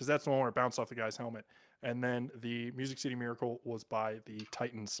because that's the one where it bounced off the guy's helmet. And then the Music City Miracle was by the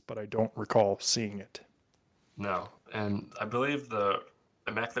Titans, but I don't recall seeing it. No, and I believe the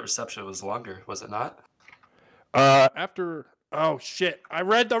Immaculate Reception was longer, was it not? Oh shit! I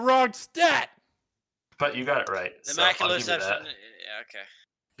read the wrong stat. But you got it right. The so I'll Immaculate give you Reception. that. Yeah, okay.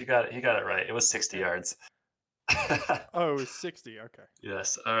 You got it right. It was 60 yards. Oh, it was 60. Okay.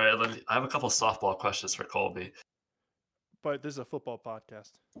 Yes. All right. I have a couple softball questions for Colby. but this is a football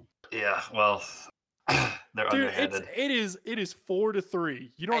podcast. Yeah, well, they're Dude, underhanded. it is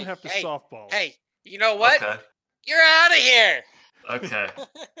 4-3. You don't have to softball. Hey, you know what? Okay. You're out of here. Okay.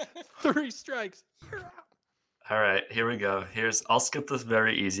 3 strikes. You're out. All right, here we go. I'll skip this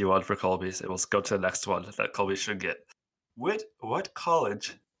very easy one for Colby's, and we'll go to the next one that Colby should get. What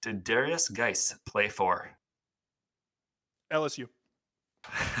college did Darius Geis play for? LSU.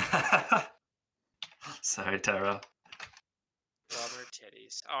 Sorry, Tara. Robert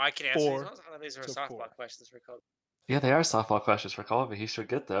Titties. Oh, I can answer 4 these ones. Oh, these are to softball 4. questions for Kobe. Yeah, they are softball questions for Colby. He should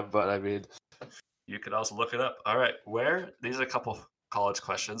get them, but I mean, you could also look it up. All right, these are a couple college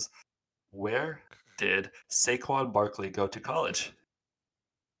questions. Where did Saquon Barkley go to college?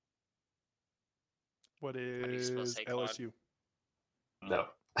 What do you spell is Saquon? LSU? No.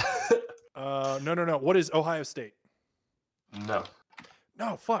 No. What is Ohio State? No.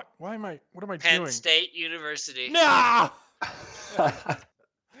 No, fuck. What am I Penn doing? State University. Nah! 2000.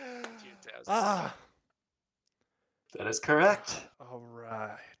 Ah. That is correct. All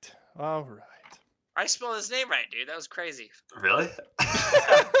right. I spelled his name right, dude. That was crazy. Really?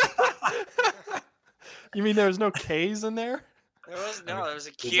 You mean there's no K's in there? There was a There's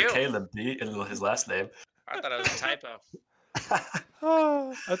Q. a K and a B in his last name. I thought it was a typo.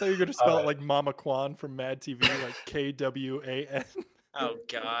 Oh, I thought you were going to spell Alright. it like Mama Kwan from Mad TV, like Kwan. Oh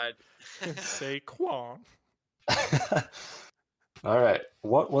God. Saquon. All right.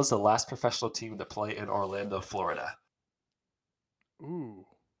 What was the last professional team to play in Orlando, Florida? Ooh.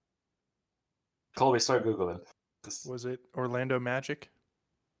 Colby, start Googling. Was it Orlando Magic?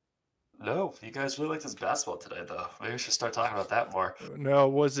 No, you guys really like this basketball today, though. Maybe we should start talking about that more. No,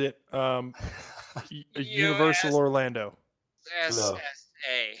 was it Universal Orlando? SSA. I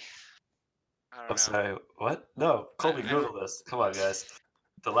don't know. I'm sorry, what? No, Colby, Google this. Come on, guys.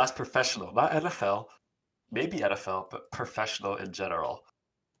 The last professional, not NFL, maybe NFL, but professional in general.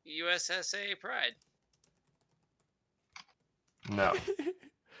 USSA Pride. No.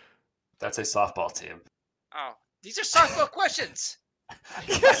 That's a softball team. Oh, these are softball questions.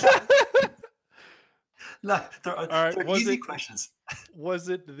 No, they're right, easy questions. Was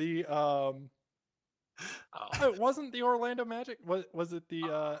it the it wasn't the Orlando Magic? Was it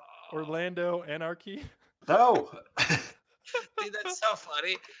the Orlando Anarchy? No. Dude, that's so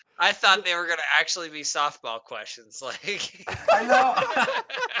funny. I thought they were gonna actually be softball questions. Like I know.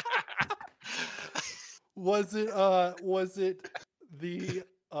 Was it the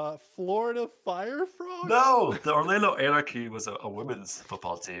Florida Fire Frogs? No, the Orlando Anarchy was a women's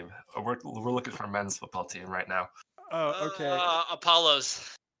football team. We're looking for a men's football team right now. Oh, okay.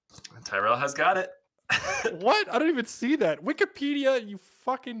 Apollos. Tyrell has got it. What? I don't even see that. Wikipedia, you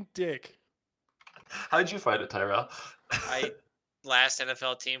fucking dick. How did you find it, Tyrell? Last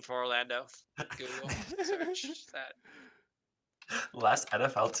NFL team for Orlando. Google search that. Last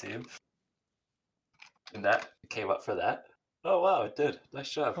NFL team. And that came up for that? Oh, wow, it did.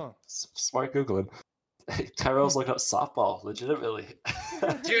 Nice job. Huh. Smart Googling. Tyrell's looking up softball, legitimately.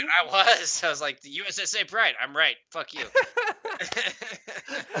 Dude, I was like, the USSA Pride. I'm right. Fuck you.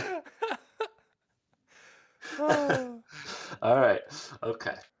 All right.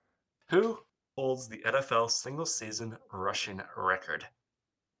 Okay. Who holds the NFL single-season rushing record?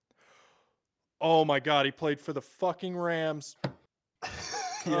 Oh my god, he played for the fucking Rams.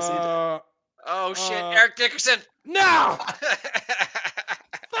 Yes, he did. Oh shit, Eric Dickerson. No!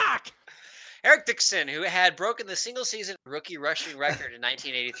 Fuck! Eric Dickerson, who had broken the single-season rookie rushing record in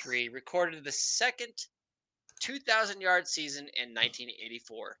 1983, recorded the second 2,000-yard season in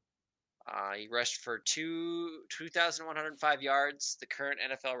 1984. He rushed for 2,105 yards, the current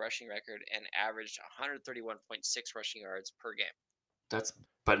NFL rushing record, and averaged 131.6 rushing yards per game. That's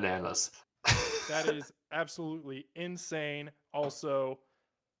bananas. That is absolutely insane. Also,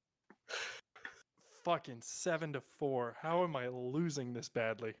 fucking 7-4. How am I losing this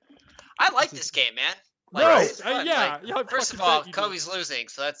badly? I like this game, man. Like, No, this is fun. yeah. First of fucking all, bet you do. Kobe's losing,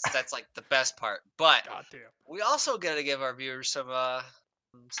 so that's like the best part. But Goddamn. we also got to give our viewers some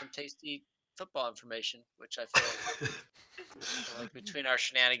tasty football information, which I feel like between our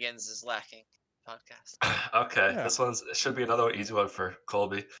shenanigans is lacking. Podcast. Okay, Yeah. this should be another easy one for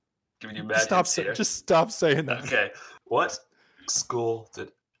Colby. Giving you mad Just stop saying that. Okay, what school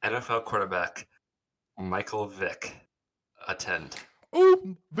did NFL quarterback Michael Vick attend?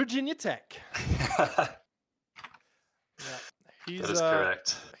 Ooh, Virginia Tech. That Yeah. is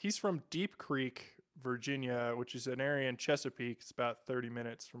correct. He's from Deep Creek, Virginia, which is an area in Chesapeake. It's about 30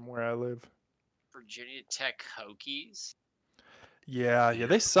 minutes from where I live. Virginia Tech Hokies? Yeah,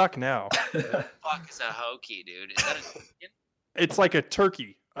 they suck now. Fuck is a Hokie, dude? Is that a chicken? It's like a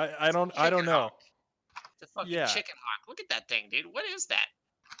turkey. I don't know. The fucking Yeah. chicken hawk. Look at that thing, dude. What is that?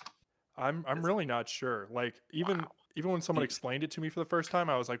 I'm really not sure. Like even Wow. even when someone The- explained it to me for the first time,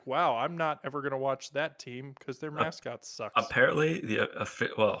 I was like, wow, I'm not ever gonna watch that team because their mascot sucks. Apparently,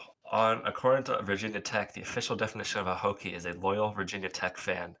 according to Virginia Tech, the official definition of a Hokie is a loyal Virginia Tech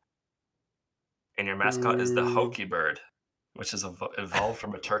fan, and your mascot is the Boo. Hokie bird, which is evolved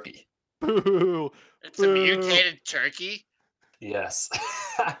from a turkey. Boo! It's a mutated turkey. Yes.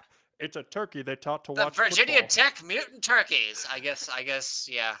 It's a turkey they taught to The watch Virginia football. Tech mutant turkeys. I guess.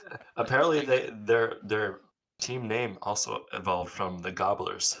 Yeah. Apparently, their team name also evolved from the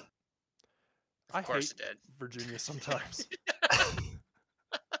Gobblers. I Of course hate it did. Virginia sometimes.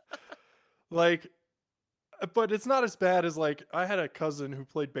 Like, but it's not as bad as like I had a cousin who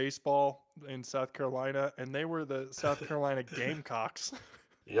played baseball in South Carolina, and they were the South Carolina Gamecocks.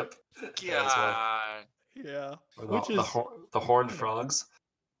 Yep. That is why. God. Yeah, Or which is the Horned Frogs.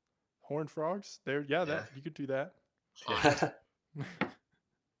 Horned Frogs. There, yeah, Yeah. that you could do that. Yeah.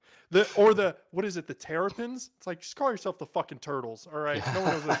 What is it? The Terrapins? It's like just call yourself the fucking Turtles. All right, no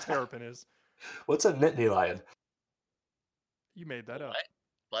one knows what a terrapin is. What's a Nittany Lion? You made that up. What?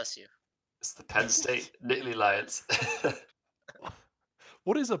 Bless you. It's the Penn State Nittany Lions.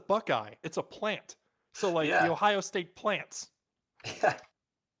 What is a Buckeye? It's a plant. So like Yeah. the Ohio State plants. Yeah.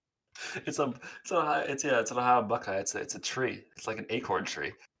 It's an Ohio Buckeye. It's a tree. It's like an acorn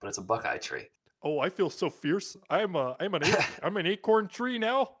tree, but it's a Buckeye tree. Oh, I feel so fierce. I'm an acorn tree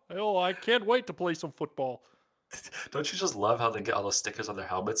now. Oh, I can't wait to play some football. Don't you just love how they get all those stickers on their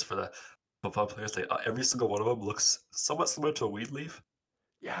helmets for the football players? Every single one of them looks somewhat similar to a weed leaf.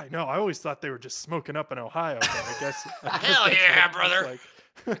 Yeah, I know. I always thought they were just smoking up in Ohio, but I guess Hell that's yeah, what it looks brother.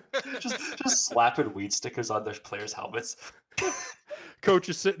 like. just slapping weed stickers on their players' helmets. Coach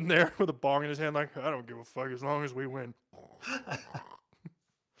is sitting there with a bong in his hand, like I don't give a fuck as long as we win.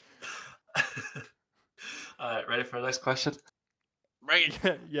 All right, ready for the next question? Bring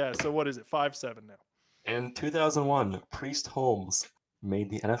it. Yeah. So what is it? 5-7 now. In 2001, Priest Holmes made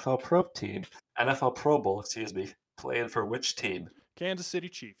the NFL Pro Bowl, playing for which team? Kansas City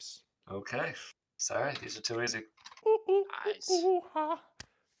Chiefs. Okay. Sorry, these are too easy. Ooh, ooh, Nice. ooh, ooh, ha. The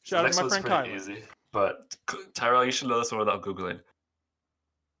Shout out next to my one's friend pretty Kyler. easy, but Tyrell, you should know this one without Googling.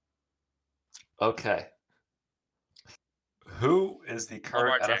 Okay. Who is the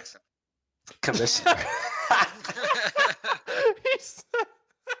Lamar current Jackson. commissioner? He said-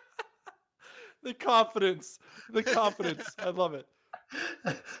 the confidence. I love it.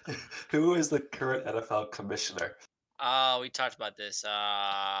 Who is the current NFL commissioner? Oh, we talked about this.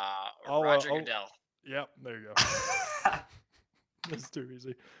 Oh, Roger oh. Goodell. Yep, there you go. That's too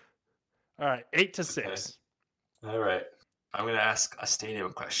easy. All right, 8-6. All right. I'm going to ask a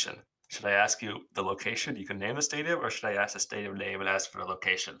stadium question. Should I ask you the location? You can name the stadium, or should I ask the stadium name and ask for the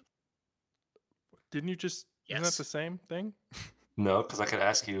location? Didn't you just? Isn't that Yes. the same thing? No, because I could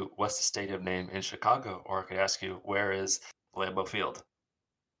ask you what's the stadium name in Chicago, or I could ask you where is Lambeau Field.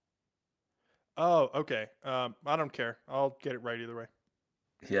 Oh, okay. I don't care. I'll get it right either way.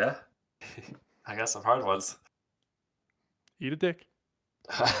 Yeah? I got some hard ones. Eat a dick.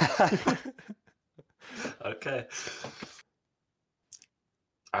 Okay.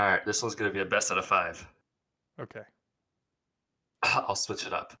 All right, this one's going to be a best out of 5. Okay. I'll switch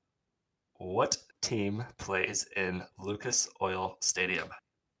it up. What team plays in Lucas Oil Stadium?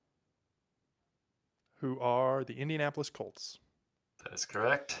 Who are the Indianapolis Colts? That is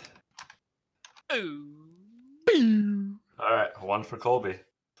correct. Ooh. All right, one for Colby.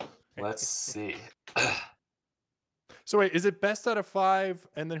 Let's see. So wait, is it best out of 5,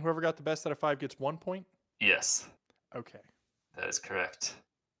 and then whoever got the best out of 5 gets 1 point? Yes, Okay. that is correct.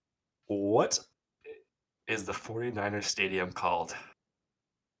 What is the 49ers stadium called?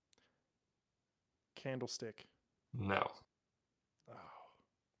 Candlestick. No.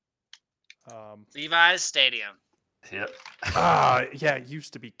 Oh. Levi's Stadium. Yep. Yeah, it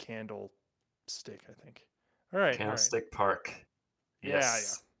used to be Candlestick, I think. All right. Candlestick Park. Yeah,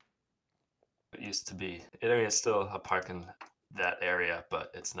 Yes. It used to be. I mean, it's still a park in that area,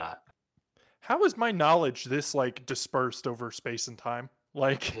 but it's not. How is my knowledge this like dispersed over space and time?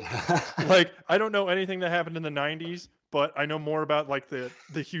 Like, Yeah. like I don't know anything that happened in the 90s, but I know more about like the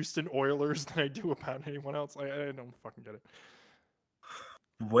Houston Oilers than I do about anyone else. Like, I don't fucking get it.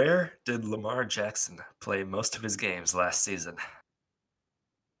 Where did Lamar Jackson play most of his games last season?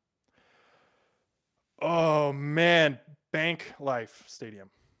 Oh man, Bank Life Stadium.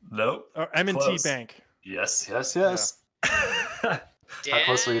 Nope. Or M&T Close. Bank. Yes. How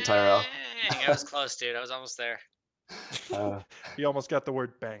close were you, Tyrell? Dang, I was close, dude. I was almost there. He almost got the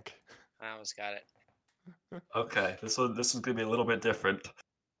word bank. I almost got it. Okay, this is gonna be a little bit different.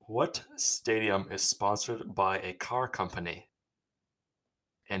 What stadium is sponsored by a car company?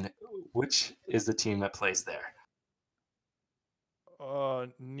 And which is the team that plays there?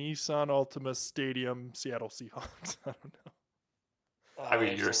 Nissan Altima Stadium, Seattle Seahawks. I don't know. I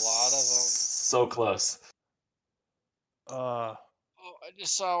mean, there's you're a lot of them. so close. Uh, Oh, I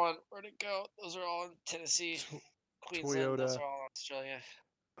just saw one. Where'd it go? Those are all in Tennessee, Queensland. Those Toyota. are all in Australia.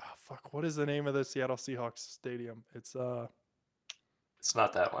 Fuck. What is the name of the Seattle Seahawks stadium? It's It's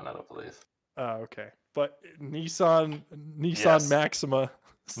not that one, I don't believe. okay. But Nissan Yes. Maxima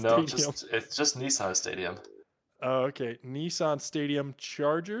No, Stadium. it's just Nissan Stadium. Oh, okay. Nissan Stadium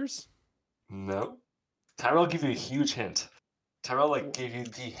Chargers. No. Tyrell gave you a huge hint. Tyrell gave you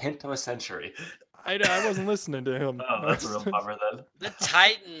the hint of a century. I wasn't listening to him. Oh, that's a real bummer then. The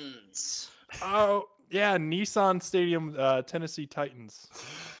Titans. Oh, yeah, Nissan Stadium, Tennessee Titans.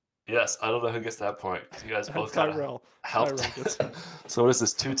 Yes, I don't know who gets that point. You guys both got Tyrell. helped. Tyrell gets So what is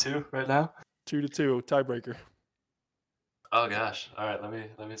this, 2-2 right now? 2-2 tiebreaker. Oh gosh. All right, let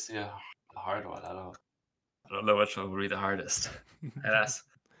me see a hard one. I don't know which one will be the hardest. That's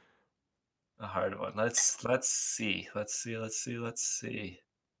a hard one. Let's see.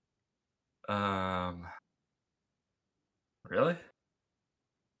 Really?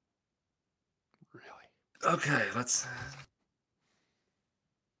 Really? Okay, let's.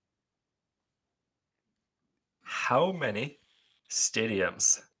 How many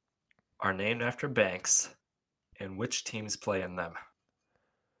stadiums are named after banks, and which teams play in them?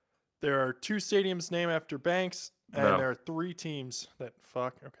 There are 2 stadiums named after banks, and No. there are 3 teams that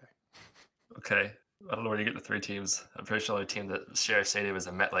fuck. Okay. Okay, I don't know where you get the 3 teams. I'm pretty sure the only team that shares stadium is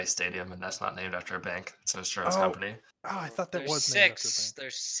the MetLife Stadium, and that's not named after a bank. It's an insurance company. Oh, I thought that There's was named after a six. bank.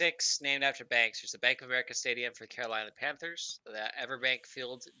 There's 6 named after banks. There's the Bank of America Stadium for the Carolina Panthers, the Everbank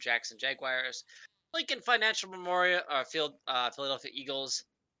Field, Jackson Jaguars, Lincoln Financial Memorial Field, Philadelphia Eagles,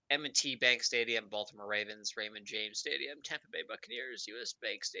 M&T Bank Stadium, Baltimore Ravens, Raymond James Stadium, Tampa Bay Buccaneers, U.S.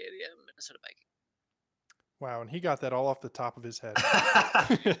 Bank Stadium, Minnesota Vikings. Wow, and he got that all off the top of his head.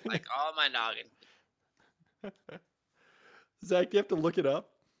 Like all my noggin. Zach, you have to look it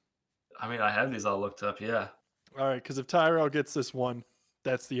up. I mean, I have these all looked up, yeah. All right, because if Tyrell gets this one,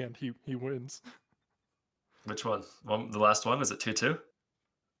 that's the end. He wins. Which one? The last one? Is it 2-2?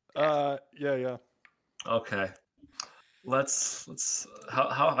 Yeah. Okay. Let's how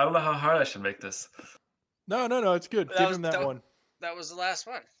I don't know how hard I should make this. No, it's good. That Give was- him that one. That was the last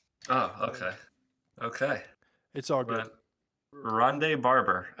one. Oh, okay. It's all good. Rondé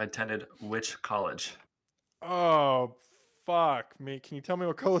Barber attended which college? Oh, fuck me. Can you tell me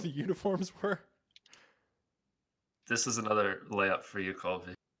what color the uniforms were? This is another layup for you,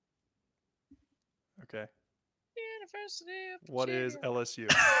 Colby. Okay. University of What is Virginia.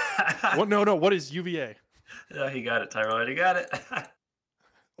 LSU? What? No. What is UVA? Yeah, he got it. Tyrell already got it.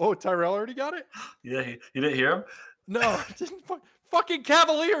 Oh, Tyrell already got it? Yeah, you didn't hear him? No, I didn't. Fucking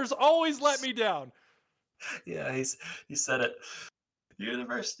Cavaliers always let me down. Yeah, he said it.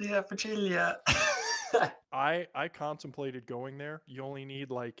 University of Virginia. I contemplated going there. You only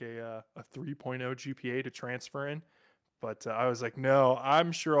need like a 3.0 GPA to transfer in. But I was like, no,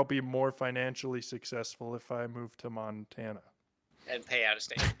 I'm sure I'll be more financially successful if I move to Montana. And pay out of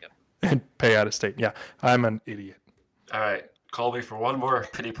state. Yep. And pay out of state. Yeah, I'm an idiot. All right, Colby, for one more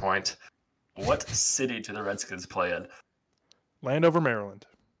pity point. What city do the Redskins play in? Landover, Maryland.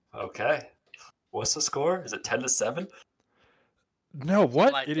 Okay. What's the score? Is it 10-7? No,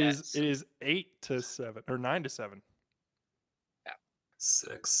 what? Like It that. is 8-7 or 9-7.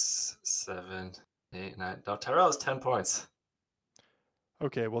 6, 7, 8, 9. No, Tyrell has 10 points.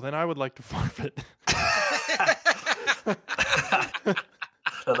 Okay, well then I would like to forfeit.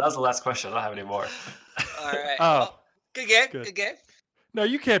 No, that was the last question. I don't have any more. All right. Oh, Well, good game. good. Good game. No,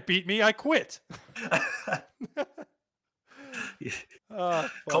 you can't beat me. I quit.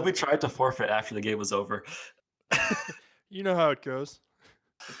 Fuck. Colby tried to forfeit after the game was over. You know how it goes.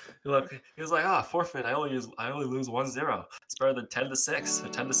 Look, he was like, forfeit. I only lose 1-0. It's better than 10-6 or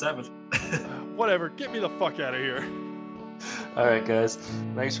 10-7. Whatever. Get me the fuck out of here. All right, guys.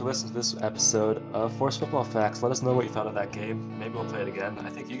 Thanks for listening to this episode of Force Football Facts. Let us know what you thought of that game. Maybe we'll play it again. I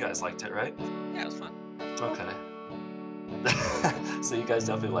think you guys liked it, right? Yeah, it was fun. Okay. So you guys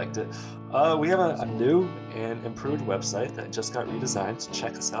definitely liked it. We have a new and improved website that just got redesigned. So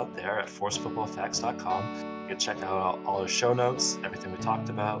check us out there at forcefootballfacts.com. You can check out all our show notes, everything we talked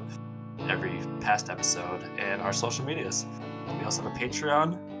about, every past episode, and our social medias. We also have a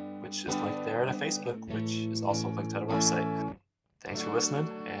Patreon, which is linked there, and a Facebook, which is also linked on our website. Thanks for listening,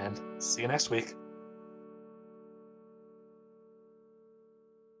 and see you next week.